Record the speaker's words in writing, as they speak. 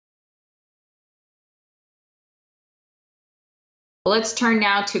Let's turn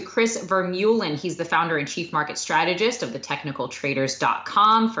now to Chris Vermeulen. He's the founder and chief market strategist of the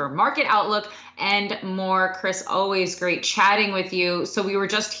technicaltraders.com for market outlook and more. Chris, always great chatting with you. So we were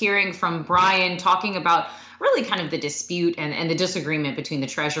just hearing from Brian talking about really kind of the dispute and the disagreement between the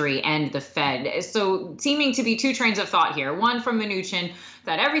Treasury and the Fed. So seeming to be two trains of thought here. One from Mnuchin,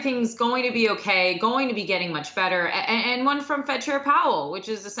 that everything's going to be okay, going to be getting much better, and one from Fed Chair Powell, which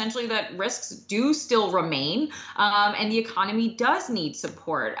is essentially that risks do still remain, and the economy does need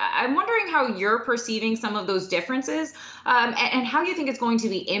support. I'm wondering how you're perceiving some of those differences, and how you think it's going to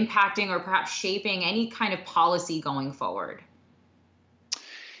be impacting or perhaps shaping any kind of policy going forward.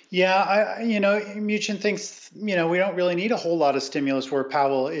 Yeah, Mnuchin thinks, we don't really need a whole lot of stimulus, where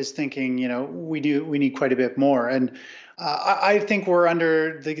Powell is thinking, we need quite a bit more. And I think we're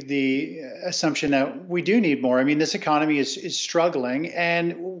under the assumption that we do need more. I mean, this economy is struggling.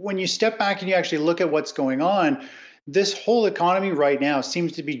 And when you step back and you actually look at what's going on, this whole economy right now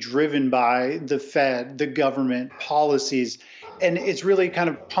seems to be driven by the Fed, the government, policies, and it's really kind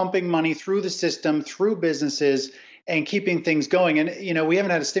of pumping money through the system, through businesses, and keeping things going. And, we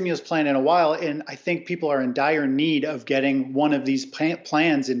haven't had a stimulus plan in a while, and I think people are in dire need of getting one of these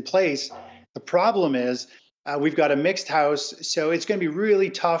plans in place. The problem is we've got a mixed house, so it's going to be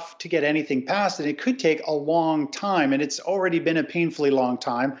really tough to get anything passed, and it could take a long time, and it's already been a painfully long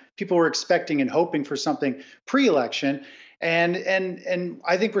time. People were expecting and hoping for something pre-election, and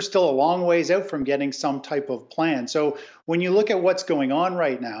I think we're still a long ways out from getting some type of plan. So when you look at what's going on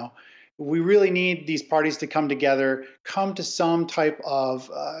right now, we really need these parties to come together, come to some type of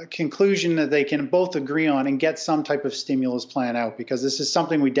conclusion that they can both agree on, and get some type of stimulus plan out, because this is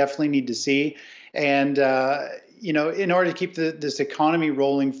something we definitely need to see. And, in order to keep this economy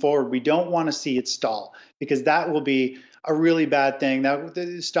rolling forward, we don't want to see it stall, because that will be a really bad thing. That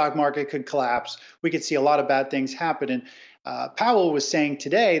the stock market could collapse. We could see a lot of bad things happen. And Powell was saying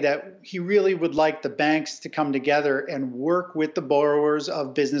today that he really would like the banks to come together and work with the borrowers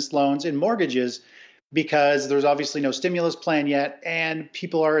of business loans and mortgages, because there's obviously no stimulus plan yet, and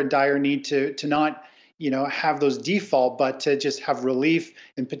people are in dire need to not have those default, but to just have relief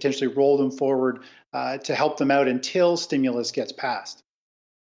and potentially roll them forward to help them out until stimulus gets passed.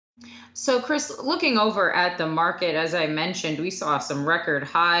 So, Chris, looking over at the market, as I mentioned, we saw some record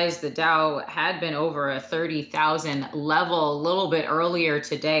highs. The Dow had been over a 30,000 level a little bit earlier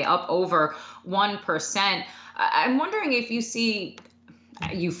today, up over 1%. I'm wondering if you see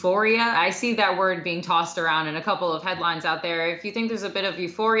euphoria. I see that word being tossed around in a couple of headlines out there. If you think there's a bit of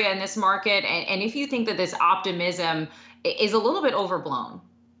euphoria in this market, and if you think that this optimism is a little bit overblown.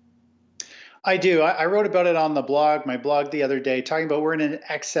 I do. I wrote about it on my blog the other day, talking about we're in an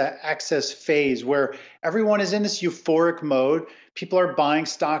excess phase where everyone is in this euphoric mode. People are buying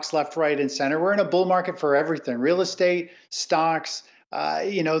stocks left, right, and center. We're in a bull market for everything: real estate, stocks.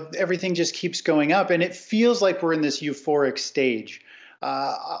 Everything just keeps going up, and it feels like we're in this euphoric stage.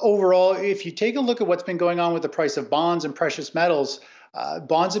 Overall, if you take a look at what's been going on with the price of bonds and precious metals,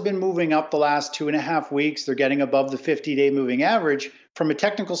 bonds have been moving up the last 2.5 weeks. They're getting above the 50-day moving average. From a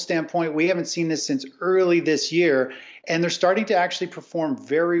technical standpoint, we haven't seen this since early this year, and they're starting to actually perform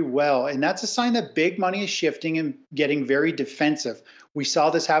very well. And that's a sign that big money is shifting and getting very defensive. We saw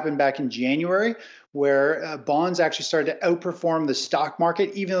this happen back in January, where bonds actually started to outperform the stock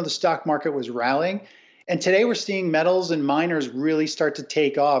market, even though the stock market was rallying. And today we're seeing metals and miners really start to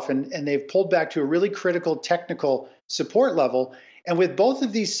take off, and they've pulled back to a really critical technical support level. And with both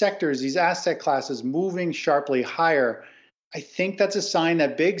of these sectors, these asset classes moving sharply higher, I think that's a sign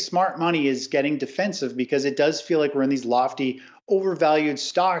that big smart money is getting defensive, because it does feel like we're in these lofty, overvalued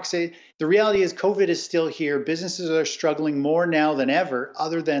stocks. The reality is COVID is still here. Businesses are struggling more now than ever,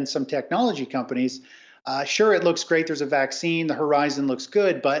 other than some technology companies. Sure, it looks great. There's a vaccine. The horizon looks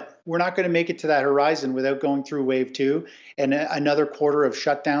good, but we're not going to make it to that horizon without going through wave 2. And another quarter of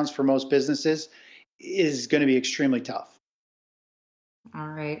shutdowns for most businesses is going to be extremely tough. All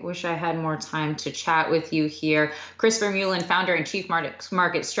right. Wish I had more time to chat with you here. Chris Vermeulen, founder and chief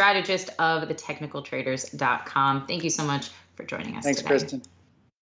market strategist of the technicaltraders.com. Thank you so much for joining us today. Thanks, Kristen.